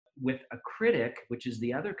with a critic, which is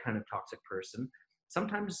the other kind of toxic person,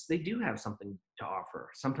 sometimes they do have something to offer.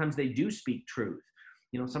 Sometimes they do speak truth.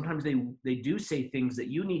 Sometimes they do say things that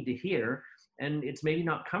you need to hear, and it's maybe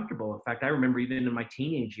not comfortable. In fact, I remember even in my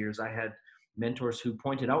teenage years, I had mentors who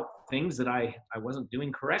pointed out things that I wasn't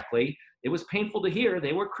doing correctly. It was painful to hear.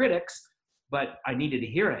 They were critics, but I needed to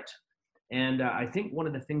hear it. And I think one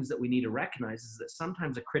of the things that we need to recognize is that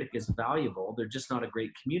sometimes a critic is valuable. They're just not a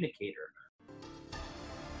great communicator.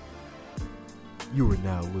 You are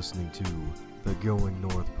now listening to the Going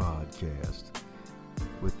North podcast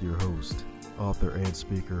with your host, author and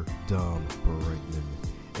speaker, Dom Brightman.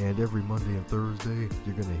 And every Monday and Thursday,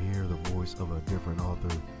 you're going to hear the voice of a different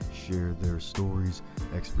author share their stories,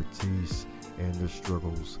 expertise, and their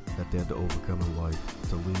struggles that they had to overcome in life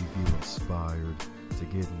to leave you inspired to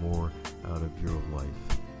get more out of your life.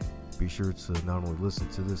 Be sure to not only listen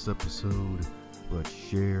to this episode, but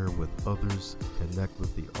share with others, connect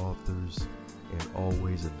with the authors, and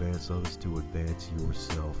always advance others to advance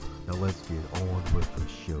yourself. Now let's get on with the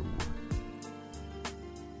show.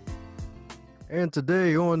 And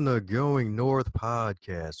today on the Going North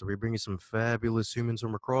podcast, we're bringing some fabulous humans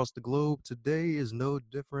from across the globe. Today is no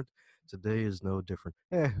different.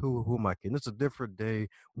 Who am I kidding? It's a different day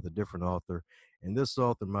with a different author. And this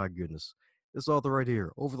author, my goodness, this author right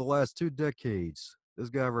here, over the last 2 decades, this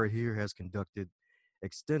guy right here has conducted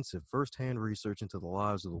extensive firsthand research into the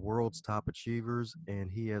lives of the world's top achievers, and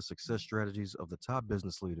he has success strategies of the top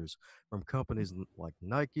business leaders from companies like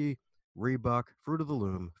Nike, Reebok, Fruit of the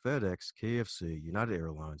Loom, FedEx, KFC, United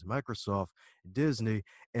Airlines, Microsoft, Disney,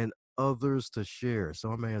 and others to share. So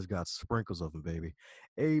my man's got sprinkles of them, baby.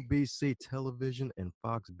 ABC Television and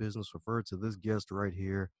Fox Business refer to this guest right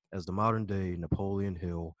here as the modern day Napoleon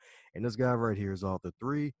Hill. And this guy right here has authored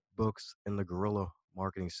 3 books in the Guerrilla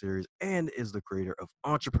Marketing series and is the creator of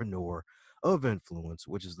Entrepreneur of Influence,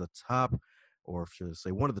 which is the top, or should I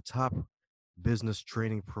say, one of the top business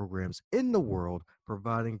training programs in the world,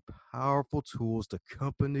 providing powerful tools to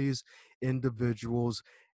companies, individuals,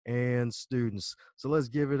 and students. So let's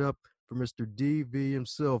give it up for Mr. DV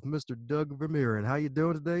himself, Mr. Doug Vermeeren. How you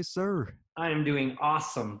doing today, sir? I am doing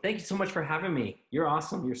awesome. Thank you so much for having me. You're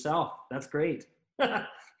awesome yourself. That's great.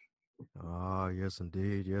 Yes,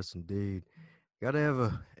 indeed. Yes, indeed. Got to have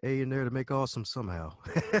a A in there to make awesome somehow.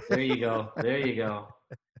 There you go. There you go.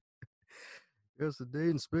 Yes, indeed.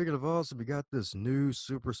 And speaking of awesome, we got this new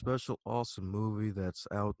super special awesome movie that's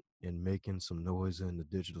out and making some noise in the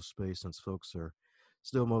digital space since folks are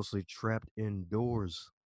still mostly trapped indoors.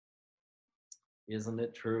 Isn't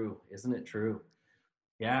it true? Isn't it true?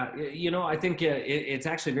 Yeah, I think it's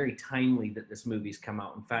actually very timely that this movie's come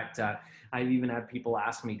out. In fact, I've even had people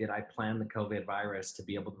ask me, did I plan the COVID virus to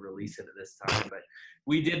be able to release it at this time? But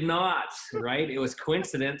we did not, right? It was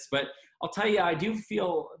coincidence. But I'll tell you, I do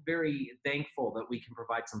feel very thankful that we can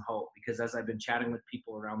provide some hope, because as I've been chatting with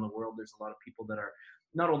people around the world, there's a lot of people that are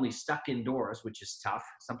not only stuck indoors, which is tough,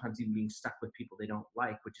 sometimes even being stuck with people they don't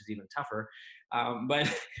like, which is even tougher.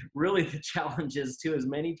 But really the challenge is too, as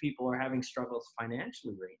many people are having struggles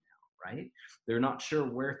financially right now, right? They're not sure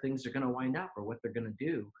where things are going to wind up or what they're going to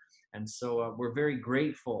do. And so we're very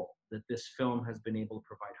grateful that this film has been able to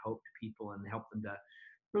provide hope to people and help them to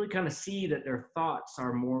really kind of see that their thoughts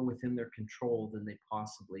are more within their control than they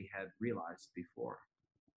possibly had realized before.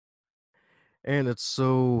 And it's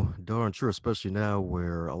so darn true, especially now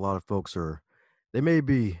where a lot of folks they may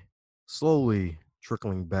be slowly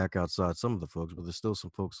trickling back outside, some of the folks, but there's still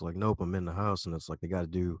some folks like, nope, I'm in the house. And it's like, they got to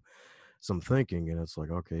do some thinking. And it's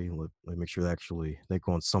like, okay, let me make sure they actually think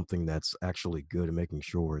on something that's actually good and making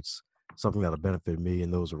sure it's something that'll benefit me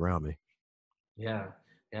and those around me. Yeah.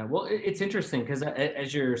 Yeah. Well, it's interesting because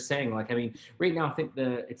as you're saying, like, I mean, right now, I think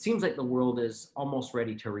it seems like the world is almost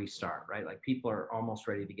ready to restart, right? Like people are almost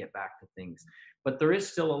ready to get back to things, but there is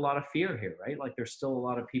still a lot of fear here, right? Like there's still a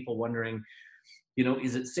lot of people wondering,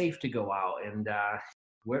 is it safe to go out? And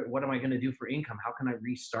what am I going to do for income? How can I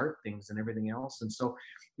restart things and everything else? And so,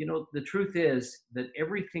 the truth is that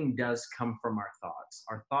everything does come from our thoughts.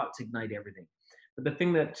 Our thoughts ignite everything. But the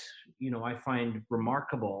thing that, I find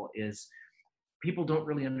remarkable is people don't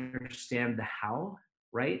really understand the how,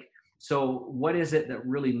 right? So what is it that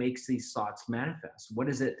really makes these thoughts manifest? What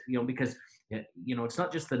is it, because, it's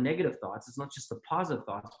not just the negative thoughts, it's not just the positive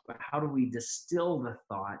thoughts, but how do we distill the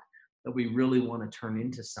thought that we really want to turn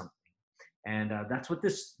into something? And that's what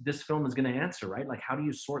this film is going to answer, right? Like, how do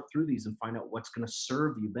you sort through these and find out what's going to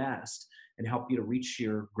serve you best and help you to reach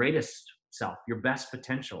your greatest self, your best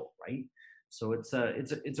potential, right? So it's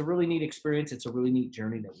a really neat experience. It's a really neat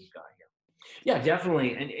journey that we've got here. Yeah,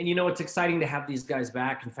 definitely. And it's exciting to have these guys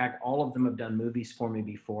back. In fact, all of them have done movies for me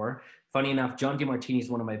before. Funny enough, John Demartini is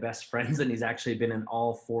one of my best friends, and he's actually been in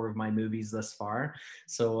all four of my movies thus far.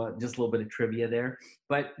 So just a little bit of trivia there.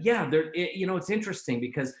 But yeah, it's interesting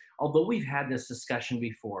because although we've had this discussion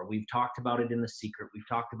before, we've talked about it in The Secret, we've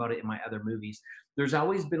talked about it in my other movies. There's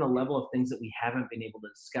always been a level of things that we haven't been able to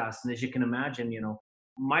discuss, and as you can imagine,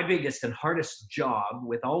 my biggest and hardest job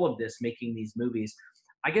with all of this, making these movies,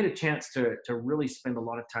 I get a chance to really spend a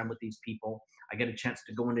lot of time with these people. I get a chance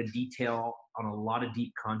to go into detail on a lot of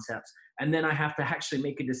deep concepts. And then I have to actually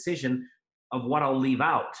make a decision of what I'll leave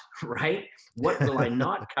out, right? What will I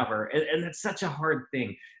not cover? And that's such a hard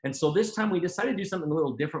thing. And so this time we decided to do something a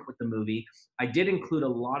little different with the movie. I did include a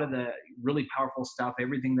lot of the really powerful stuff,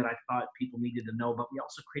 everything that I thought people needed to know, but we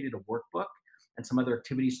also created a workbook and some other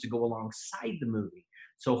activities to go alongside the movie.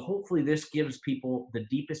 So hopefully this gives people the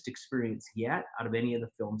deepest experience yet out of any of the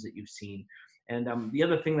films that you've seen. And the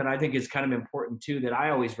other thing that I think is kind of important too, that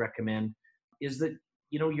I always recommend, is that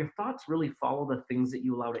your thoughts really follow the things that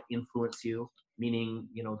you allow to influence you. Meaning,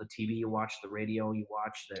 the TV you watch, the radio you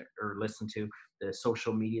watch, or listen to, the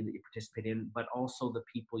social media that you participate in, but also the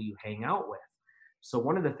people you hang out with. So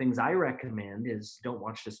one of the things I recommend is don't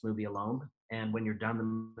watch this movie alone. And when you're done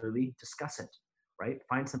the movie, discuss it, right?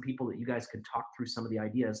 Find some people that you guys can talk through some of the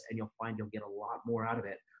ideas, and you'll find you'll get a lot more out of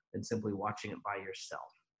it than simply watching it by yourself.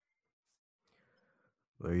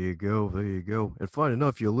 There you go. There you go. And funny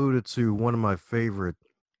enough, you alluded to one of my favorite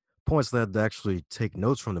points that actually take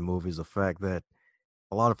notes from the movie is the fact that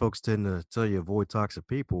a lot of folks tend to tell you avoid toxic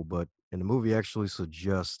people, but in the movie actually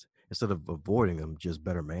suggests instead of avoiding them, just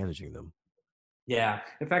better managing them. Yeah.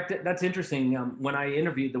 In fact, that's interesting. When I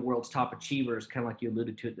interviewed the world's top achievers, kind of like you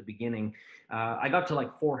alluded to at the beginning, I got to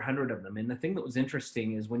like 400 of them. And the thing that was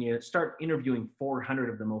interesting is when you start interviewing 400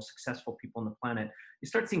 of the most successful people on the planet, you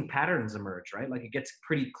start seeing patterns emerge, right? Like it gets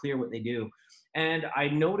pretty clear what they do. And I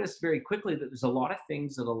noticed very quickly that there's a lot of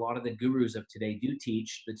things that a lot of the gurus of today do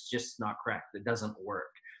teach that's just not correct, that doesn't work.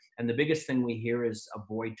 And the biggest thing we hear is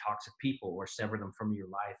avoid toxic people or sever them from your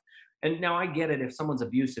life. And now I get it. If someone's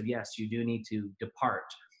abusive, yes, you do need to depart.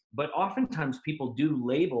 But oftentimes people do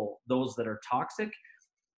label those that are toxic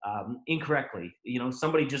incorrectly.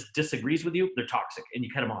 Somebody just disagrees with you, they're toxic, and you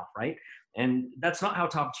cut them off, right? And that's not how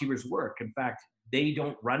top achievers work. In fact, they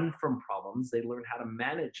don't run from problems. They learn how to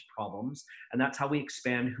manage problems. And that's how we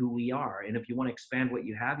expand who we are. And if you want to expand what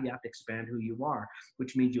you have to expand who you are,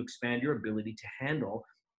 which means you expand your ability to handle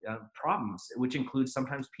problems, which includes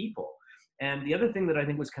sometimes people. And the other thing that I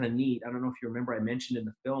think was kind of neat, I don't know if you remember, I mentioned in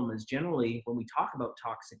the film, is generally when we talk about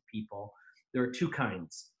toxic people, there are two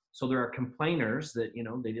kinds. So there are complainers that,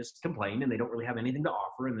 they just complain and they don't really have anything to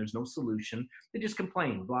offer and there's no solution. They just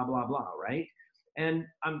complain, blah, blah, blah, right? And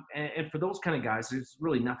for those kind of guys, there's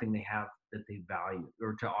really nothing they have that they value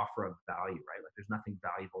or to offer of value, right? Like there's nothing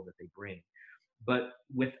valuable that they bring. But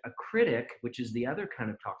with a critic, which is the other kind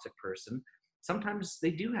of toxic person, sometimes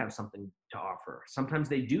they do have something to offer. Sometimes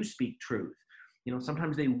they do speak truth.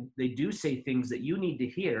 Sometimes they do say things that you need to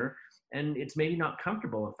hear, and it's maybe not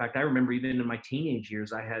comfortable. In fact, I remember even in my teenage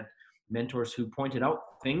years, I had mentors who pointed out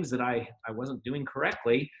things that I wasn't doing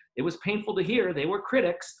correctly. It was painful to hear. They were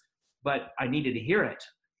critics, but I needed to hear it.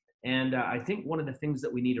 And I think one of the things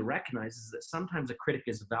that we need to recognize is that sometimes a critic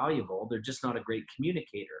is valuable. They're just not a great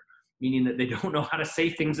communicator, meaning that they don't know how to say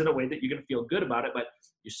things in a way that you're going to feel good about it, but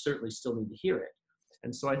you certainly still need to hear it.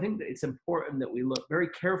 And so I think that it's important that we look very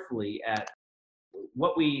carefully at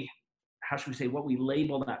how should we say, what we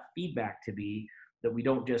label that feedback to be, that we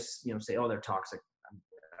don't just, say, oh, they're toxic,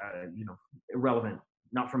 irrelevant,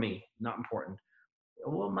 not for me, not important.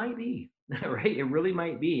 Well, it might be, right? It really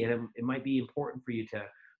might be. And it might be important for you to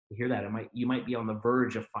hear that. You might be on the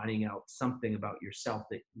verge of finding out something about yourself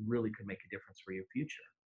that really could make a difference for your future.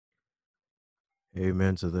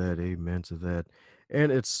 Amen to that. Amen to that.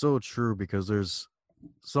 And it's so true because there's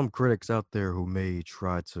some critics out there who may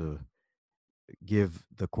try to give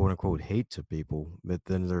the quote unquote hate to people, but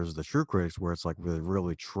then there's the true critics where it's like they're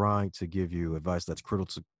really trying to give you advice that's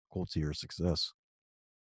critical to your success.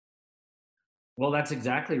 Well, that's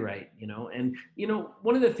exactly right. And,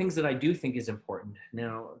 one of the things that I do think is important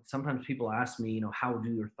now, sometimes people ask me, how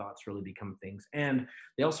do your thoughts really become things? And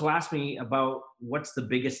they also ask me about what's the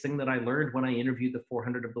biggest thing that I learned when I interviewed the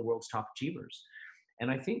 400 of the world's top achievers. And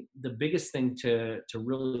I think the biggest thing to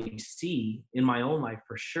really see in my own life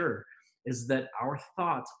for sure is that our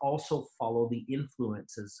thoughts also follow the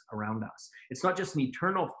influences around us. It's not just an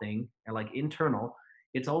eternal thing, like internal,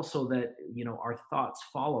 it's also that our thoughts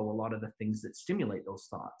follow a lot of the things that stimulate those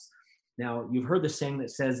thoughts. Now, you've heard the saying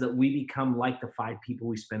that says that we become like the five people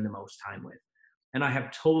we spend the most time with, and I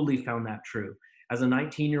have totally found that true. As a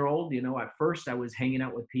 19-year-old, at first I was hanging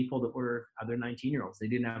out with people that were other 19-year-olds. They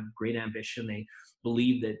didn't have great ambition. They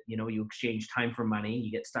believed that, you exchange time for money,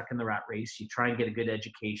 you get stuck in the rat race, you try and get a good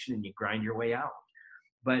education, and you grind your way out.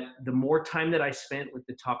 But the more time that I spent with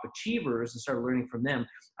the top achievers and started learning from them,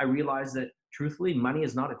 I realized that truthfully, money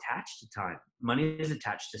is not attached to time. Money is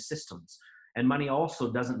attached to systems. And money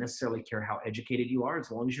also doesn't necessarily care how educated you are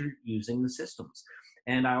as long as you're using the systems.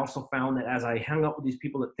 And I also found that as I hung out with these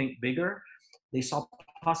people that think bigger, they saw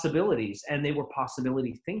possibilities and they were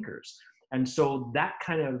possibility thinkers. And so that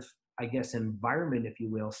kind of, I guess, environment, if you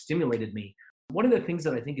will, stimulated me. One of the things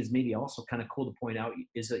that I think is maybe also kind of cool to point out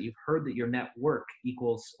is that you've heard that your network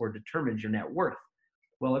equals or determines your net worth.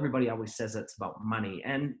 Well, everybody always says that's about money,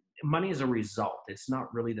 and money is a result. It's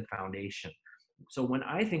not really the foundation. So when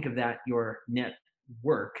I think of that, your net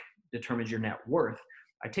work determines your net worth,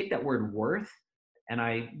 I take that word worth and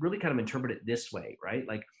I really kind of interpret it this way, right?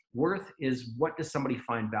 Like worth is, what does somebody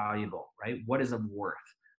find valuable, right? What is of worth?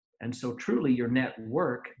 And so truly your net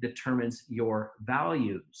work determines your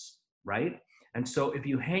values, right? And so if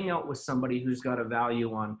you hang out with somebody who's got a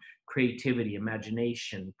value on creativity,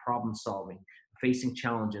 imagination, problem solving, facing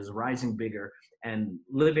challenges, rising bigger, and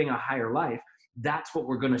living a higher life, that's what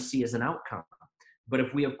we're going to see as an outcome. But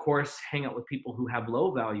if we, of course, hang out with people who have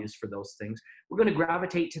low values for those things, we're going to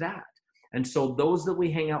gravitate to that. And so those that we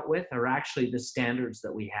hang out with are actually the standards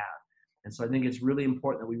that we have. And so I think it's really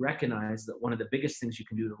important that we recognize that one of the biggest things you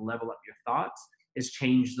can do to level up your thoughts is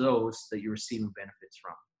change those that you're receiving benefits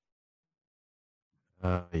from.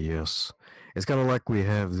 Yes. It's kind of like we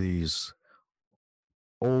have these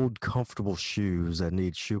old, comfortable shoes that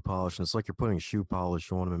need shoe polish. And it's like you're putting shoe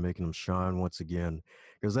polish on them and making them shine once again.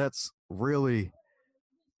 Because that's really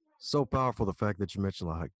so powerful. The fact that you mentioned,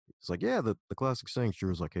 like, it's like, yeah, the classic saying sure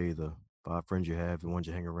is like, hey, the five friends you have, the ones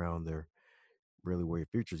you hang around, they're really where your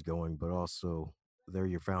future's going, but also they're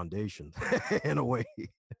your foundation in a way.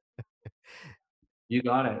 You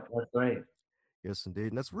got it. That's right. Yes, indeed.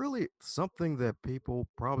 And that's really something that people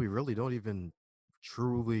probably really don't even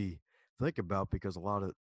truly think about because a lot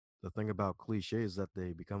of the thing about cliches is that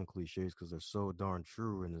they become cliches because they're so darn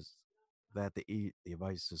true and is that the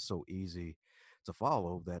advice is so easy to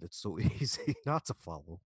follow that it's so easy not to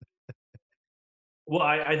follow. Well,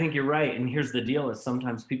 I think you're right. And here's the deal is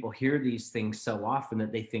sometimes people hear these things so often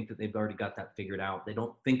that they think that they've already got that figured out. They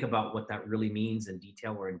don't think about what that really means in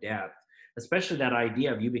detail or in depth, especially that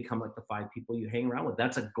idea of you become like the five people you hang around with.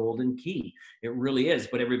 That's a golden key. It really is.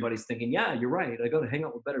 But everybody's thinking, yeah, you're right. I got to hang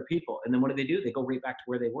out with better people. And then what do? They go right back to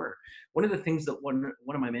where they were. One of the things that one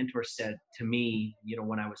of my mentors said to me,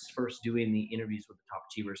 when I was first doing the interviews with the top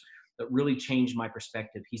achievers, that really changed my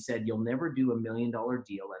perspective. He said, you'll never do $1 million deal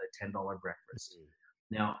at a $10 breakfast.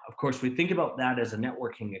 Now, of course, we think about that as a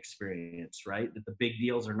networking experience, right? That the big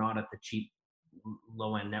deals are not at the cheap,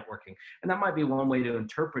 low end networking. And that might be one way to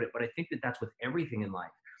interpret it, but I think that that's with everything in life.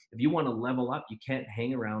 If you want to level up, you can't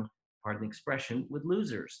hang around, pardon the expression, with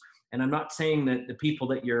losers. And I'm not saying that the people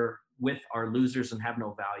that you're with are losers and have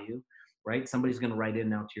no value, right? Somebody's going to write in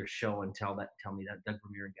now to your show and tell me that Doug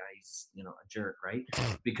Vermeeren guy is, a jerk, right?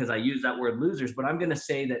 Because I use that word losers, but I'm going to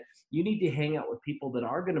say that you need to hang out with people that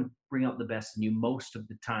are going to bring out the best in you most of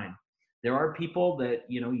the time. There are people that,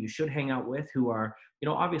 you should hang out with who are,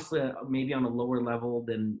 obviously maybe on a lower level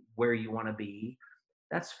than where you want to be.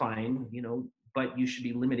 That's fine, but you should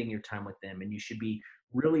be limiting your time with them, and you should be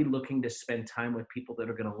really looking to spend time with people that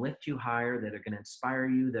are going to lift you higher, that are going to inspire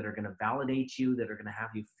you, that are going to validate you, that are going to have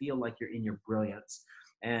you feel like you're in your brilliance.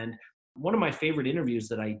 And one of my favorite interviews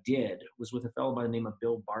that I did was with a fellow by the name of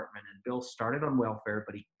Bill Bartman. And Bill started on welfare,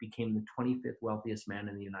 but he became the 25th wealthiest man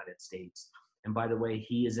in the United States. And by the way,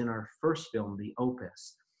 he is in our first film, the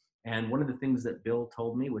Opus. And one of the things that Bill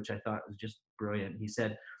told me, which I thought was just brilliant, he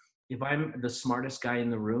said, if I'm the smartest guy in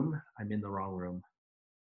the room, I'm in the wrong room.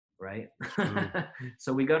 Right. True.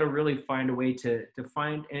 So we got to really find a way to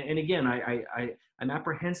find. And again, I'm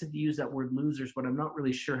apprehensive to use that word losers, but I'm not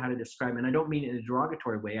really sure how to describe it. And I don't mean it in a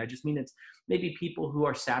derogatory way. I just mean it's maybe people who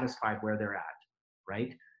are satisfied where they're at.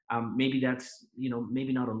 Right. Maybe that's,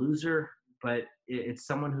 maybe not a loser, but it's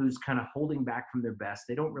someone who's kind of holding back from their best.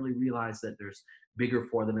 They don't really realize that there's bigger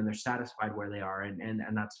for them and they're satisfied where they are. And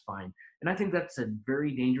that's fine. And I think that's a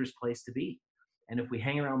very dangerous place to be. And if we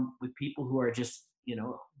hang around with people who are just,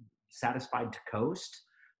 satisfied to coast,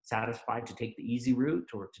 satisfied to take the easy route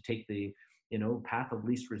or to take the, path of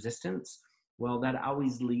least resistance, well, that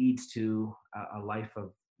always leads to a life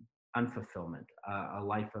of unfulfillment, a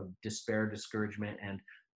life of despair, discouragement,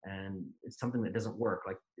 and it's something that doesn't work.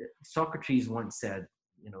 Like Socrates once said,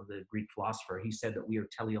 the Greek philosopher, he said that we are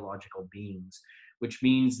teleological beings, which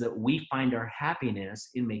means that we find our happiness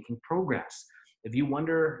in making progress. If you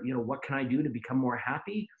wonder, what can I do to become more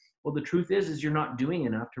happy? Well, the truth is you're not doing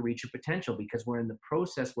enough to reach your potential, because we're in the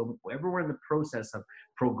process, whenever we're in the process of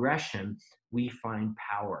progression, we find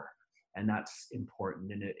power. And that's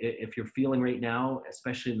important. And if you're feeling right now,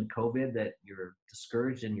 especially in the COVID, that you're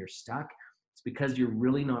discouraged and you're stuck, it's because you're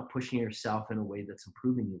really not pushing yourself in a way that's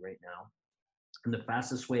improving you right now. And the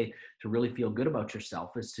fastest way to really feel good about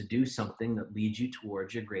yourself is to do something that leads you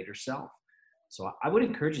towards your greater self. So I would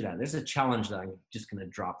encourage you that. There's a challenge that I'm just going to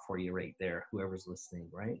drop for you right there, whoever's listening,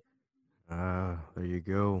 right? Ah, there you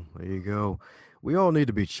go. There you go. We all need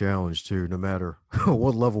to be challenged too, no matter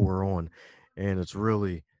what level we're on. And it's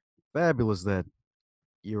really fabulous that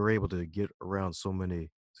you're able to get around so many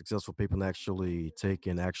successful people and actually take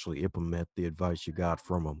and actually implement the advice you got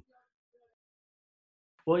from them.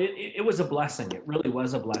 Well, it was a blessing. It really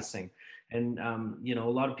was a blessing. And, a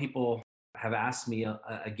lot of people have asked me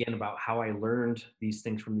again about how I learned these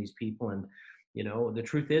things from these people. And, the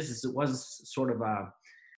truth is it was sort of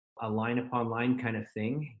a line upon line kind of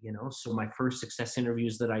thing. So my first success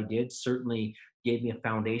interviews that I did certainly gave me a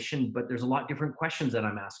foundation, but there's a lot different questions that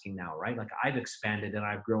I'm asking now, right? Like, I've expanded and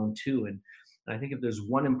I've grown too. And I think if there's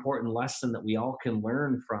one important lesson that we all can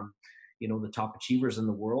learn from, the top achievers in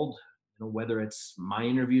the world, whether it's my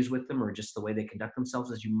interviews with them or just the way they conduct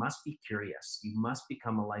themselves, is you must be curious. You must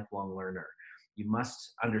become a lifelong learner. You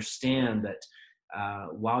must understand that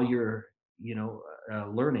while you're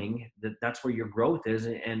learning, that's where your growth is,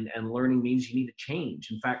 and learning means you need to change.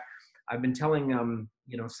 In fact, I've been telling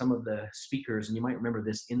some of the speakers, and you might remember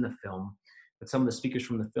this in the film, but some of the speakers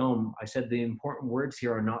from the film, I said the important words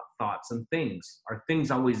here are not thoughts and things. Our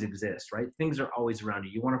things always exist, right? Things are always around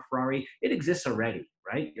you. You want a Ferrari, it exists already,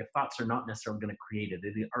 right? Your thoughts are not necessarily going to create it.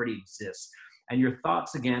 It already exists. And your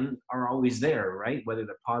thoughts, again, are always there, right? Whether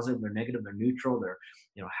they're positive, they're negative, they're neutral, they're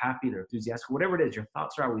happy, they're enthusiastic, whatever it is, your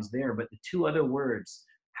thoughts are always there. But the two other words,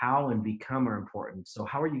 how and become, are important. So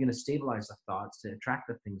how are you going to stabilize the thoughts to attract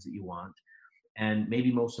the things that you want? And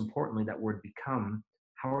maybe most importantly, that word become,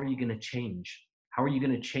 how are you going to change? How are you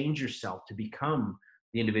going to change yourself to become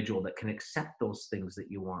the individual that can accept those things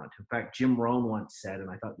that you want? In fact, Jim Rohn once said,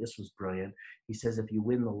 and I thought this was brilliant, he says, if you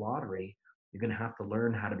win the lottery, you're going to have to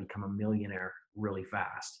learn how to become a millionaire really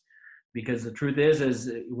fast. Because the truth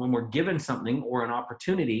is when we're given something or an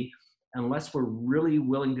opportunity, unless we're really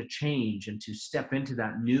willing to change and to step into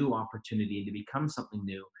that new opportunity to become something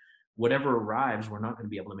new, whatever arrives, we're not going to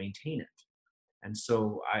be able to maintain it. And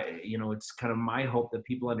so it's kind of my hope that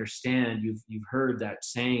people understand. You've heard that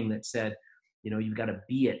saying that said, you've got to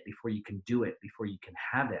be it before you can do it, before you can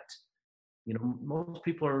have it. Most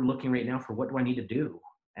people are looking right now for, what do I need to do?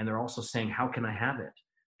 And they're also saying, how can I have it?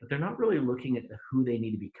 But they're not really looking at who they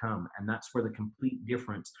need to become. And that's where the complete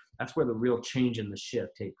difference, that's where the real change in the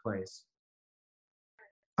shift take place.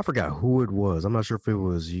 I forgot who it was. I'm not sure if it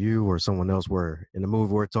was you or someone else where in the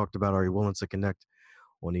movie where it talked about are you willing to connect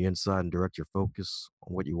on the inside and direct your focus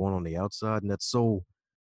on what you want on the outside. And that's so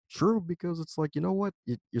true because it's like, you know what?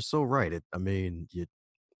 You're so right.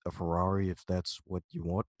 A Ferrari, if that's what you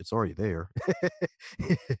want, it's already there.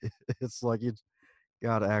 It's like you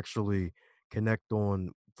got to actually connect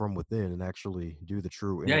on from within and actually do the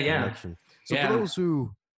true Yeah, inner yeah, connection. So for yeah. those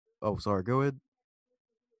who, oh, sorry, go ahead.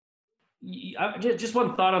 Just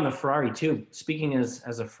one thought on the Ferrari too. Speaking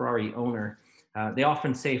as a Ferrari owner, they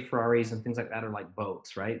often say Ferraris and things like that are like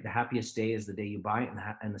boats, right? The happiest day is the day you buy it,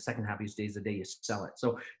 and the second happiest day is the day you sell it.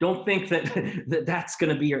 So don't think that that's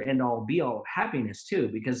going to be your end all be all of happiness too,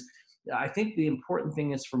 because I think the important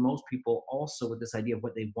thing is for most people also with this idea of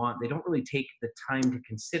what they want, they don't really take the time to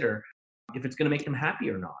consider if it's going to make them happy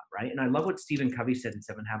or not, right? And I love what Stephen Covey said in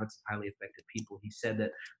Seven Habits of Highly Effective People. He said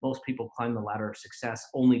that most people climb the ladder of success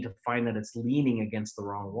only to find that it's leaning against the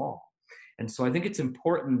wrong wall. And so I think it's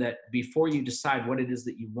important that before you decide what it is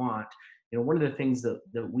that you want, one of the things that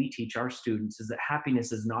we teach our students is that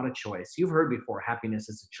happiness is not a choice. You've heard before, happiness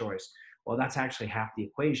is a choice. Well, that's actually half the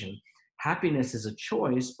equation. Happiness is a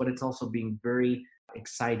choice, but it's also being very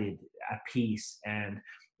excited, at peace, and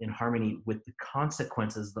in harmony with the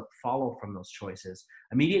consequences that follow from those choices.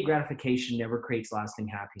 Immediate gratification never creates lasting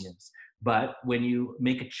happiness. But when you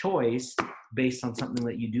make a choice based on something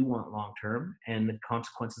that you do want long term and the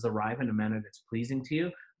consequences arrive in a manner that's pleasing to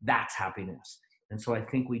you, that's happiness. And so I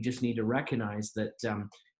think we just need to recognize that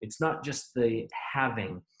it's not just the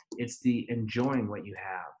having, it's the enjoying what you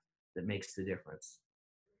have that makes the difference.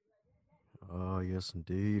 Oh, yes,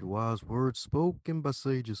 indeed. Wise words spoken by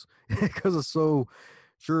sages. Because it's so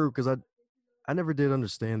true. Because I never did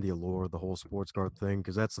understand the allure of the whole sports car thing.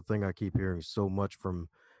 Because that's the thing I keep hearing so much from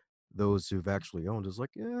those who've actually owned is like,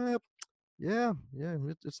 yeah, Yeah, yeah,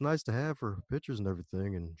 it's nice to have for pictures and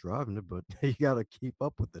everything and driving it, but you got to keep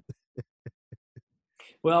up with it.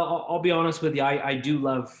 Well, I'll be honest with you. I do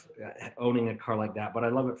love owning a car like that, but I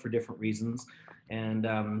love it for different reasons. And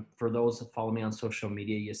for those that follow me on social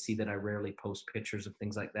media, you see that I rarely post pictures of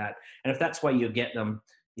things like that. And if that's why you get them,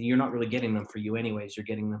 you're not really getting them for you anyways. You're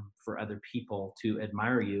getting them for other people to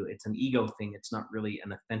admire you. It's an ego thing. It's not really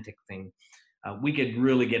an authentic thing. We could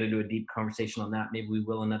really get into a deep conversation on that. Maybe we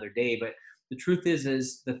will another day. But the truth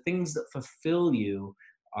is the things that fulfill you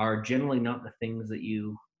are generally not the things that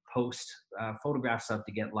you post photographs of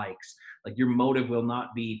to get likes. Like your motive will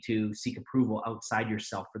not be to seek approval outside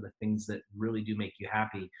yourself for the things that really do make you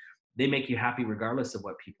happy. They make you happy regardless of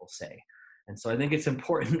what people say. And so I think it's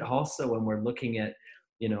important also when we're looking at,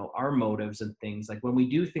 our motives and things, like when we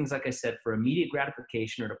do things, like I said, for immediate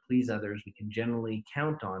gratification or to please others, we can generally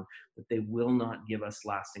count on that they will not give us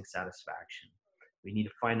lasting satisfaction. We need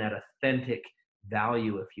to find that authentic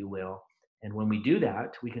value, if you will, and when we do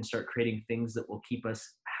that, we can start creating things that will keep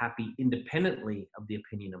us happy independently of the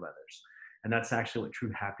opinion of others. And that's actually what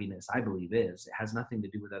true happiness, I believe, is. It has nothing to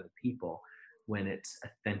do with other people when it's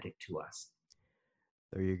authentic to us.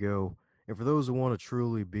 There you go. And for those who want to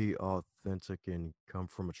truly be authentic and come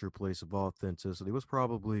from a true place of authenticity, what's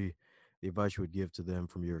probably the advice you would give to them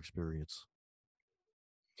from your experience?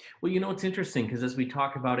 Well, it's interesting because as we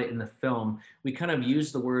talk about it in the film, we kind of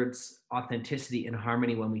use the words authenticity and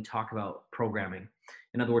harmony when we talk about programming.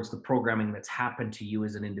 In other words, the programming that's happened to you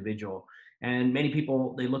as an individual. And many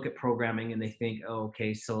people, they look at programming and they think, oh,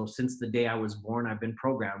 okay, so since the day I was born, I've been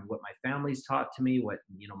programmed. What my family's taught to me, what,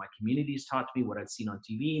 my community's taught to me, what I've seen on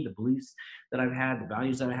TV, the beliefs that I've had, the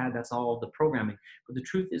values that I had, that's all the programming. But the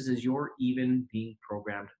truth is you're even being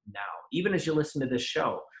programmed now. Even as you listen to this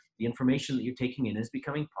show, the information that you're taking in is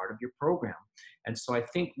becoming part of your program. And so I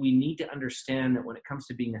think we need to understand that when it comes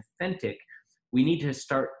to being authentic, we need to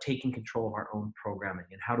start taking control of our own programming.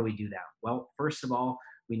 And how do we do that? Well, first of all,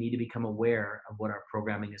 we need to become aware of what our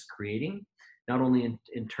programming is creating, not only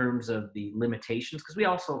in terms of the limitations, because we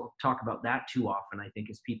also talk about that too often, I think,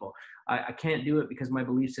 as people. I can't do it because my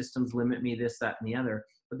belief systems limit me, this, that, and the other.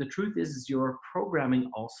 But the truth is your programming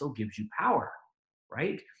also gives you power,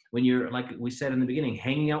 right? When you're, like we said in the beginning,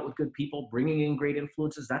 hanging out with good people, bringing in great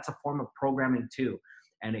influences, that's a form of programming too.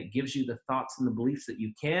 And it gives you the thoughts and the beliefs that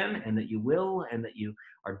you can and that you will and that you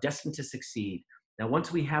are destined to succeed. Now,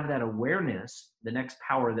 once we have that awareness, the next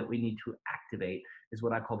power that we need to activate is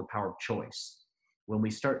what I call the power of choice. When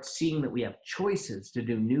we start seeing that we have choices to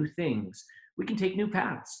do new things, we can take new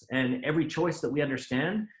paths. And every choice that we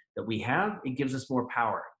understand that we have, it gives us more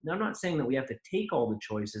power. Now, I'm not saying that we have to take all the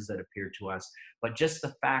choices that appear to us, but just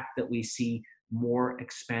the fact that we see more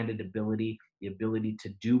expanded ability, the ability to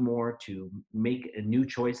do more, to make new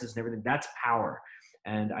choices and everything, that's power.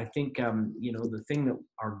 And I think, the thing that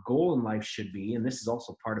our goal in life should be, and this is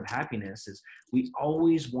also part of happiness, is we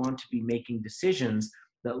always want to be making decisions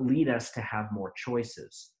that lead us to have more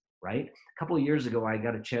choices, right? A couple of years ago, I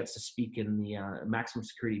got a chance to speak in the maximum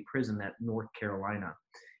security prison at North Carolina.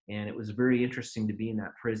 And it was very interesting to be in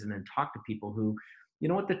that prison and talk to people who,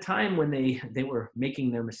 at the time when they were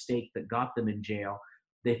making their mistake that got them in jail,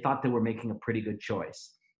 they thought they were making a pretty good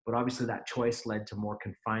choice. But obviously that choice led to more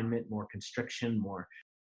confinement, more constriction, more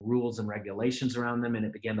rules and regulations around them, and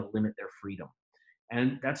it began to limit their freedom.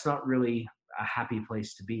 And that's not really a happy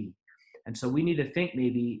place to be. And so we need to think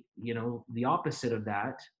maybe, the opposite of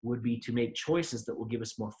that would be to make choices that will give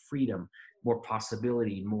us more freedom, more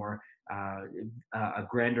possibility, more uh, a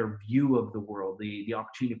grander view of the world, the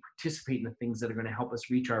opportunity to participate in the things that are going to help us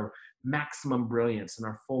reach our maximum brilliance and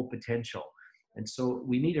our full potential. And so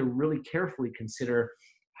we need to really carefully consider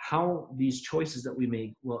how these choices that we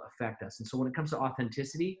make will affect us. And so when it comes to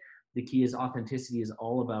authenticity, the key is authenticity is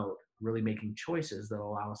all about really making choices that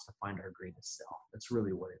allow us to find our greatest self. That's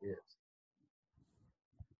really what it is.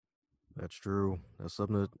 That's true. That's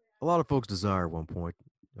something that a lot of folks desire at one point.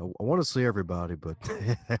 I want to see everybody, but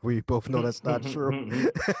we both know that's not true.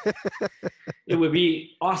 It would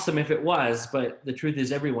be awesome if it was, but the truth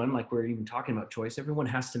is everyone, like we're even talking about choice, everyone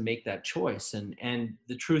has to make that choice. And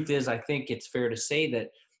the truth is, I think it's fair to say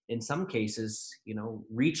that in some cases,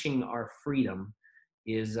 reaching our freedom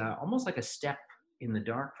is almost like a step in the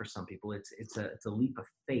dark for some people. It's a leap of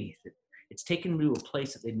faith. It's taken them to a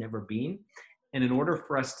place that they've never been. And in order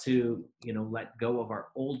for us to, let go of our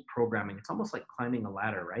old programming, it's almost like climbing a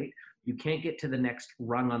ladder, right? You can't get to the next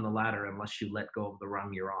rung on the ladder unless you let go of the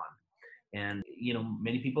rung you're on. And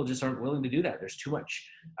many people just aren't willing to do that. There's too much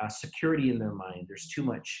security in their mind. There's too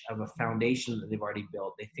much of a foundation that they've already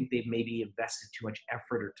built. They think they've maybe invested too much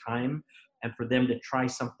effort or time, and for them to try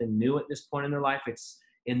something new at this point in their life,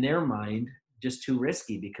 in their mind, just too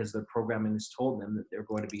risky because their programming has told them that they're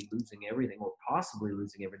going to be losing everything or possibly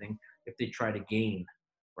losing everything if they try to gain,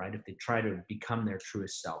 right? If they try to become their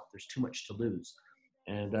truest self, there's too much to lose.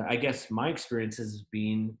 And I guess my experience has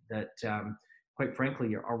been that, quite frankly,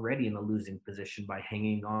 you're already in a losing position by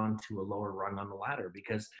hanging on to a lower rung on the ladder,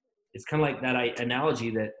 because it's kind of like that analogy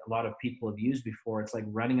that a lot of people have used before. It's like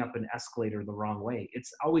running up an escalator the wrong way.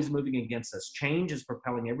 It's always moving against us. Change is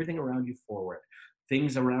propelling everything around you forward.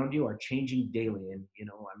 Things around you are changing daily. And,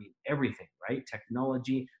 I mean, everything, right?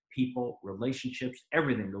 Technology, people, relationships,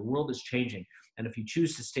 everything. The world is changing. And if you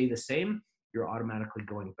choose to stay the same, you're automatically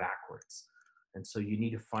going backwards. And so you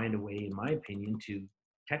need to find a way, in my opinion, to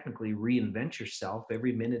technically reinvent yourself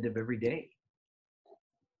every minute of every day.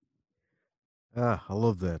 Ah, I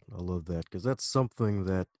love that. I love that because that's something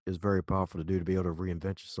that is very powerful to do to be able to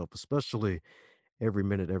reinvent yourself, especially every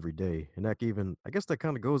minute, every day. And that even, I guess that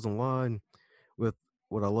kind of goes in line with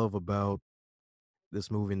what I love about this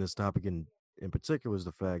movie and this topic in particular is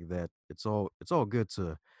the fact that it's all good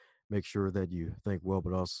to make sure that you think well,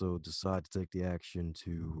 but also decide to take the action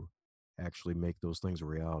to actually make those things a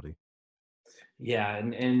reality. Yeah,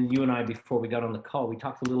 and you and I, before we got on the call, we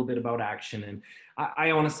talked a little bit about action, and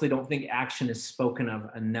I honestly don't think action is spoken of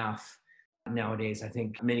enough nowadays. I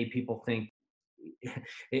think many people think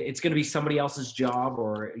it's going to be somebody else's job,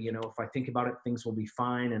 or if I think about it, things will be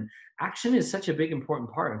fine. And action is such a big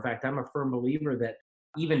important part. In fact, I'm a firm believer that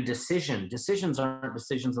even decisions aren't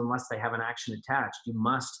decisions unless they have an action attached. You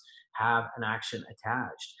must have an action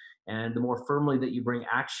attached, and the more firmly that you bring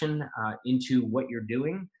action into what you're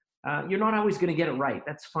doing, you're not always going to get it right.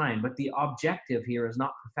 That's fine, but the objective here is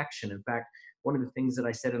not perfection. In fact, one of the things that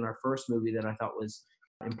I said in our first movie that I thought was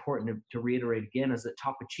important to reiterate again is that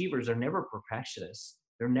top achievers are never perfectionists.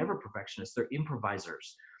 They're never perfectionists. They're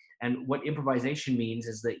improvisers. And what improvisation means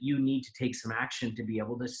is that you need to take some action to be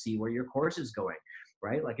able to see where your course is going,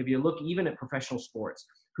 right? Like if you look even at professional sports,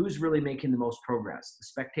 who's really making the most progress? The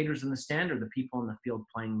spectators in the stand or the people in the field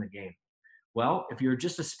playing the game? Well, if you're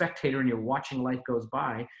just a spectator and you're watching life goes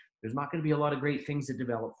by, there's not going to be a lot of great things that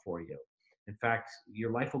develop for you. In fact,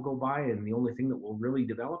 your life will go by and the only thing that will really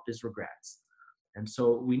develop is regrets. And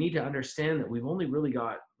so we need to understand that we've only really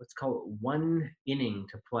got, let's call it one inning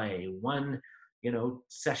to play, one,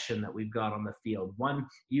 session that we've got on the field. One,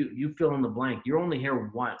 you fill in the blank. You're only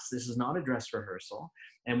here once. This is not a dress rehearsal.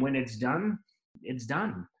 And when it's done, it's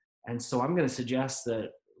done. And so I'm going to suggest that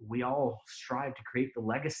we all strive to create the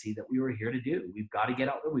legacy that we were here to do. We've got to get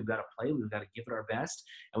out there. We've got to play. We've got to give it our best.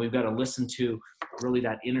 And we've got to listen to really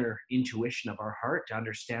that inner intuition of our heart to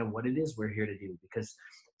understand what it is we're here to do. Because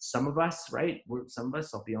some of us, right? Some of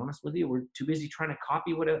us, I'll be honest with you, we're too busy trying to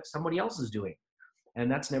copy what somebody else is doing. And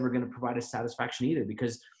that's never going to provide us satisfaction either,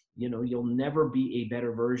 because, you'll never be a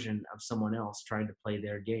better version of someone else trying to play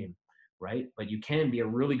their game, right? But you can be a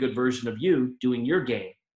really good version of you doing your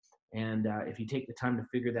game. And if you take the time to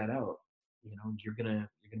figure that out, you're gonna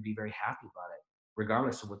be very happy about it,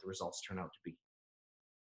 regardless of what the results turn out to be.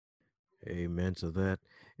 Amen to that.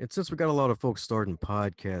 And since we got a lot of folks starting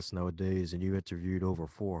podcasts nowadays, and you interviewed over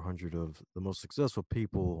 400 of the most successful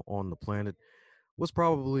people on the planet, what's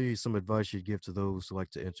probably some advice you'd give to those who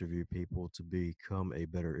like to interview people to become a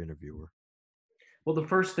better interviewer? Well, the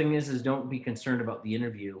first thing is don't be concerned about the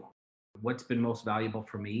interview. What's been most valuable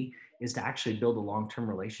for me is to actually build a long-term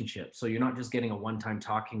relationship. So you're not just getting a one-time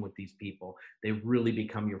talking with these people; they really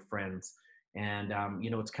become your friends. And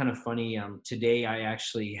it's kind of funny. Today, I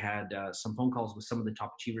actually had some phone calls with some of the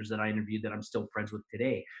top achievers that I interviewed that I'm still friends with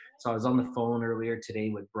today. So I was on the phone earlier today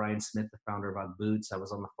with Brian Smith, the founder of Ugg Boots. I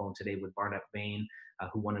was on the phone today with Barnett Bain,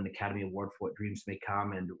 who won an Academy Award for What Dreams May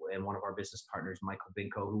Come, and one of our business partners, Michael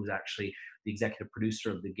Binko, who was actually the executive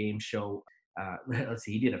producer of the game show. Let's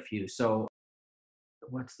see, he did a few. So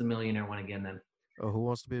what's the millionaire one again then? Oh, Who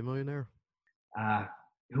Wants to Be a Millionaire? uh,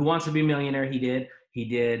 Who Wants to Be a Millionaire? He did. He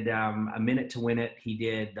did A Minute to Win It. He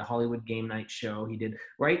did the Hollywood Game Night Show. He did,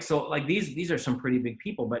 right. So like these are some pretty big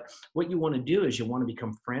people. But what you want to do is you want to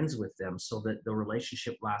become friends with them so that the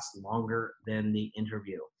relationship lasts longer than the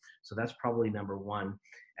interview. So that's probably number one.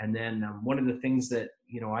 And then one of the things that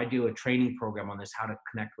I do a training program on this: how to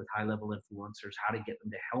connect with high level influencers, how to get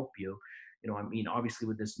them to help you. I mean, obviously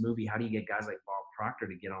with this movie, how do you get guys like Bob Proctor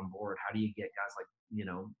to get on board? How do you get guys like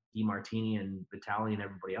Demartini and Vitale and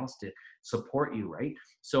everybody else to support you, right?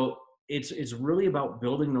 So it's really about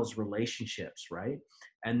building those relationships, right?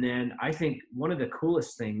 And then I think one of the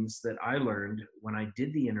coolest things that I learned when I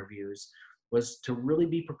did the interviews was to really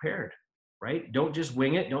be prepared, right? Don't just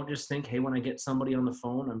wing it. Don't just think, hey, when I get somebody on the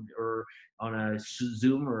phone or on a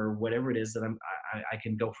Zoom or whatever it is that I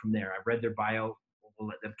can go from there. I've read their bio. We'll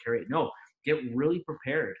let them carry it. No, get really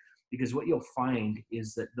prepared, because what you'll find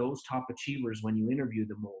is that those top achievers, when you interview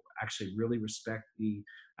them, will actually really respect the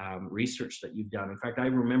research that you've done. In fact, I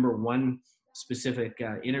remember one specific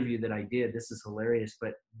interview that I did. This is hilarious,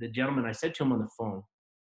 but the gentleman, I said to him on the phone,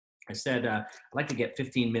 I said, I'd like to get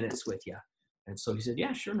 15 minutes with you. And so he said,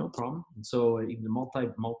 yeah, sure, no problem. And so he's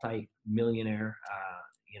a multi-millionaire,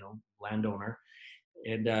 landowner.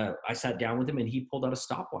 And I sat down with him, and he pulled out a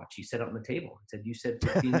stopwatch. He set it on the table and said, you said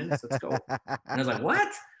 15 minutes, let's go. And I was like,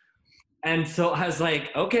 what? And so I was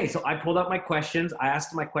like, okay. So I pulled out my questions. I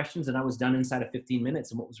asked him my questions, and I was done inside of 15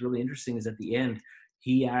 minutes. And what was really interesting is at the end,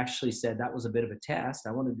 he actually said that was a bit of a test.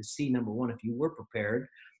 I wanted to see, number one, if you were prepared.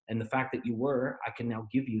 And the fact that you were, I can now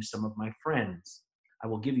give you some of my friends. I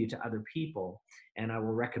will give you to other people, and I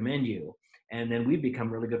will recommend you. And then we've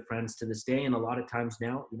become really good friends to this day. And a lot of times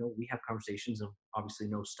now, we have conversations, of obviously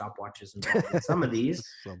no stopwatches involved in some of these,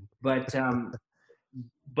 but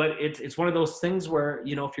it's one of those things where,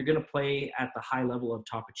 if you're going to play at the high level of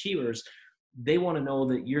top achievers, they want to know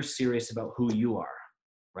that you're serious about who you are,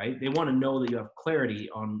 right? They want to know that you have clarity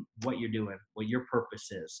on what you're doing, what your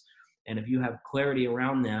purpose is. And if you have clarity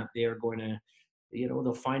around that, they are going to,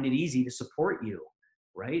 they'll find it easy to support you,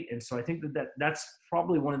 right? And so I think that's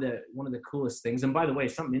probably one of the coolest things. And by the way,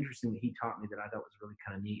 something interesting that he taught me that I thought was really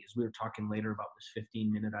kind of neat is, we were talking later about this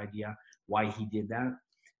 15-minute idea, why he did that,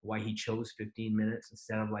 why he chose 15 minutes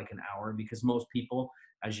instead of like an hour. Because most people,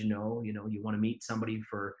 as you want to meet somebody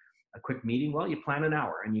for a quick meeting, well, you plan an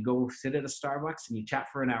hour and you go sit at a Starbucks and you chat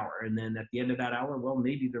for an hour. And then at the end of that hour, well,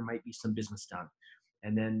 maybe there might be some business done.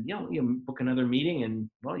 And then, you book another meeting, and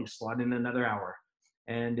well, you slot in another hour.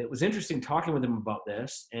 And it was interesting talking with him about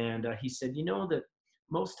this. And he said, that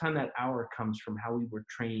most time that hour comes from how we were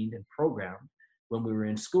trained and programmed when we were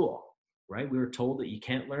in school, right? We were told that you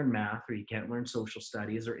can't learn math, or you can't learn social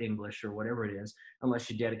studies or English or whatever it is, unless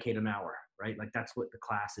you dedicate an hour, right? Like that's what the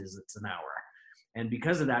class is. It's an hour. And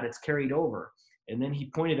because of that, it's carried over. And then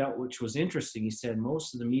he pointed out, which was interesting, he said,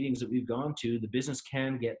 most of the meetings that we've gone to, the business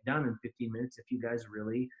can get done in 15 minutes if you guys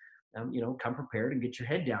really, come prepared and get your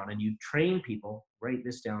head down. And you train people, write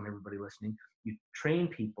this down, everybody listening, you train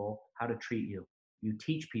people how to treat you. You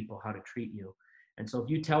teach people how to treat you. And so if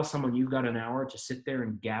you tell someone you've got an hour to sit there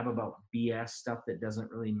and gab about BS stuff that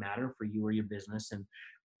doesn't really matter for you or your business and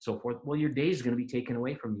so forth, well, your day is going to be taken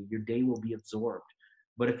away from you. Your day will be absorbed.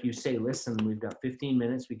 But if you say, listen, we've got 15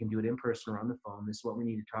 minutes, we can do it in person or on the phone, this is what we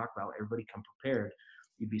need to talk about, everybody come prepared,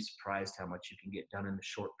 you'd be surprised how much you can get done in a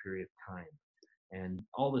short period of time. And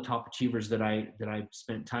all the top achievers that I've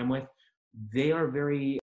spent time with, they are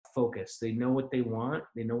very focused. They know what they want.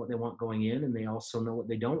 They know what they want going in, and they also know what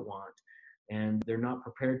they don't want. And they're not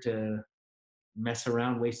prepared to mess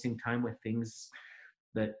around wasting time with things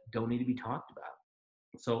that don't need to be talked about.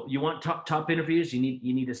 So you want top interviews, you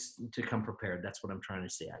need to come prepared. That's what I'm trying to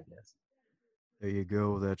say, I guess. There you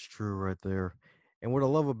go. That's true right there. And what I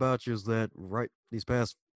love about you is that right these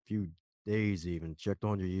past few days, even checked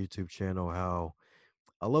on your YouTube channel, how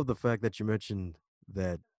I love the fact that you mentioned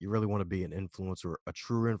that you really want to be an influencer, a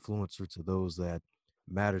true influencer to those that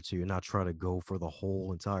matter to you, not try to go for the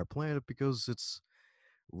whole entire planet, because it's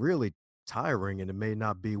really tiring and it may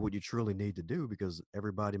not be what you truly need to do, because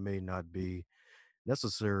everybody may not be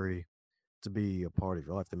necessary to be a part of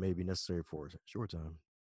your life that may be necessary for a short time.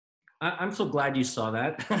 I'm so glad you saw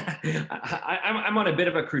that. I'm on a bit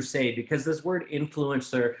of a crusade, because this word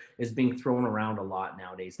influencer is being thrown around a lot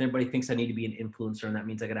nowadays. And everybody thinks I need to be an influencer, and that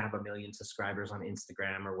means I got to have 1 million subscribers on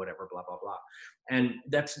Instagram or whatever, blah, blah, blah. And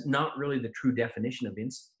that's not really the true definition of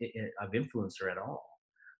influencer at all.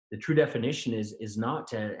 The true definition is not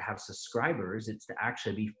to have subscribers, it's to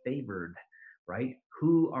actually be favored, right?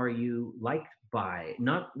 Who are you liked by?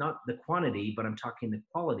 Not the quantity, but I'm talking the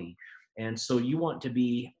quality. And so you want to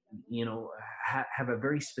be, have a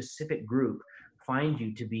very specific group find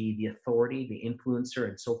you to be the authority, the influencer,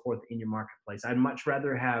 and so forth in your marketplace. I'd much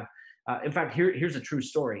rather have, in fact, here's a true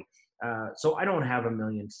story. So I don't have 1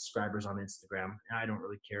 million subscribers on Instagram. I don't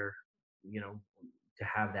really care, to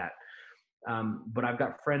have that. But I've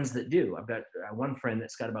got friends that do. I've got one friend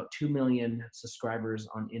that's got about 2 million subscribers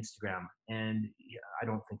on Instagram. And I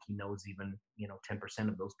don't think he knows even, 10%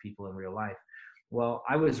 of those people in real life. Well,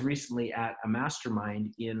 I was recently at a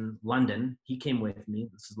mastermind in London. He came with me.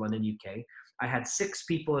 This is London, UK. I had 6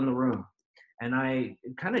 people in the room. And I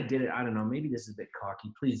kind of did it. I don't know, maybe this is a bit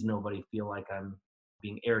cocky. Please, nobody feel like I'm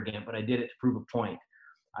being arrogant, but I did it to prove a point.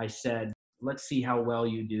 I said, let's see how well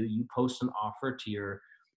you do. You post an offer to your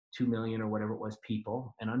 2 million or whatever it was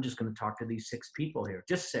people. And I'm just going to talk to these 6 people here.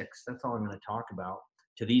 Just 6. That's all I'm going to talk about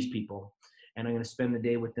to these people. And I'm going to spend the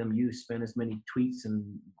day with them. You spend as many tweets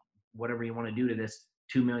and whatever you want to do to this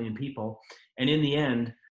 2 million people. And in the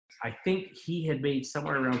end, I think he had made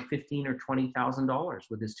somewhere around $15,000 or $20,000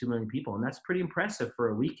 with his 2 million people. And that's pretty impressive for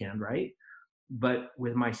a weekend, right? But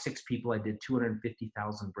with my 6 people, I did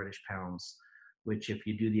 250,000 British pounds, which if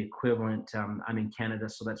you do the equivalent, I'm in Canada,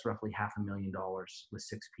 so that's roughly $500,000 with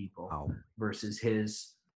 6 people Wow. versus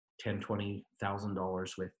his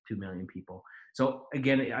 $20,000 with 2 million people. So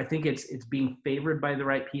again, I think it's being favored by the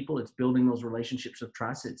right people. It's building those relationships of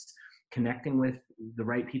trust. It's connecting with the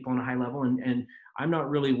right people on a high level. And I'm not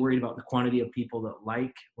really worried about the quantity of people that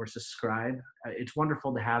like or subscribe. It's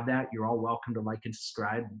wonderful to have that. You're all welcome to like and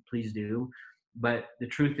subscribe. Please do. But the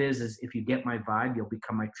truth is if you get my vibe, you'll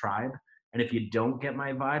become my tribe. And if you don't get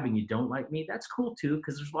my vibe and you don't like me, that's cool too,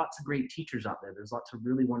 because there's lots of great teachers out there. There's lots of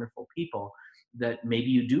really wonderful people that maybe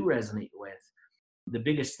you do resonate with. The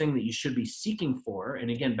biggest thing that you should be seeking for, and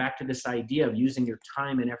again, back to this idea of using your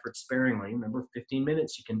time and effort sparingly, remember 15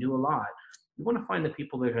 minutes, you can do a lot. You want to find the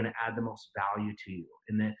people that are going to add the most value to you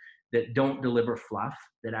and that don't deliver fluff,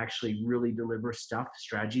 that actually really deliver stuff,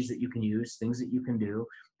 strategies that you can use, things that you can do,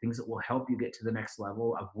 things that will help you get to the next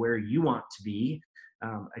level of where you want to be.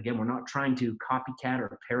 Again, we're not trying to copycat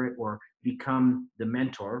or parrot or become the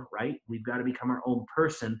mentor, right? We've got to become our own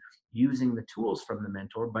person using the tools from the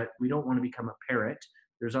mentor, but we don't want to become a parrot.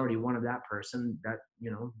 There's already one of that person that,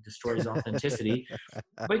 destroys authenticity.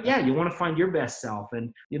 But yeah, you want to find your best self.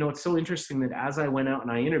 And, it's so interesting that as I went out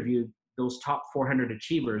and I interviewed those top 400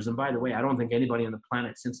 achievers, and by the way, I don't think anybody on the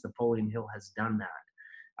planet since Napoleon Hill has done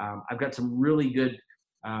that. I've got some really good,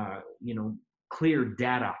 clear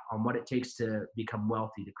data on what it takes to become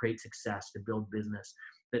wealthy, to create success, to build business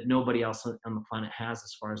that nobody else on the planet has,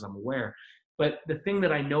 as far as I'm aware. But the thing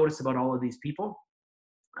that I noticed about all of these people,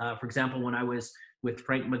 for example, when I was with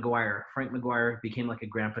Frank McGuire became like a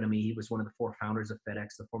grandpa to me. He was one of the 4 founders of FedEx,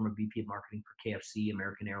 the former VP of marketing for KFC,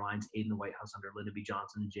 American Airlines, aide in the White House under Lyndon B.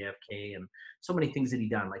 Johnson and JFK, and so many things that he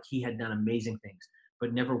done. Like, he had done amazing things,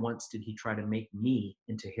 but never once did he try to make me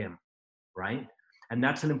into him, right? And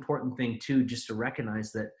that's an important thing too, just to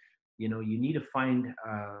recognize that, you need to find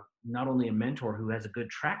not only a mentor who has a good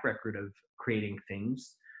track record of creating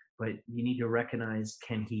things, but you need to recognize,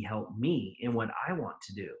 can he help me in what I want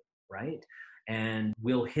to do, right? And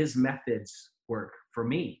will his methods work for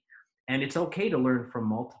me? And it's okay to learn from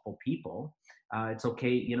multiple people. It's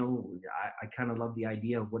okay, I kind of love the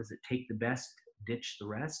idea of, what does it take the best, ditch the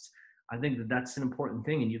rest. I think that that's an important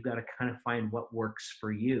thing, and you've got to kind of find what works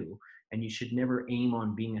for you. And you should never aim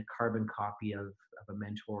on being a carbon copy of a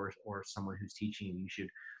mentor or someone who's teaching you. You should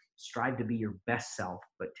strive to be your best self,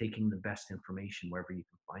 but taking the best information wherever you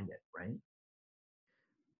can find it, right?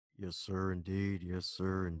 Yes, sir, indeed. Yes,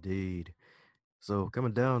 sir, indeed. So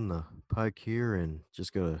coming down the pike here, and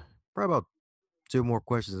just gonna probably about 2 more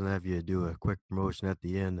questions and have you do a quick promotion at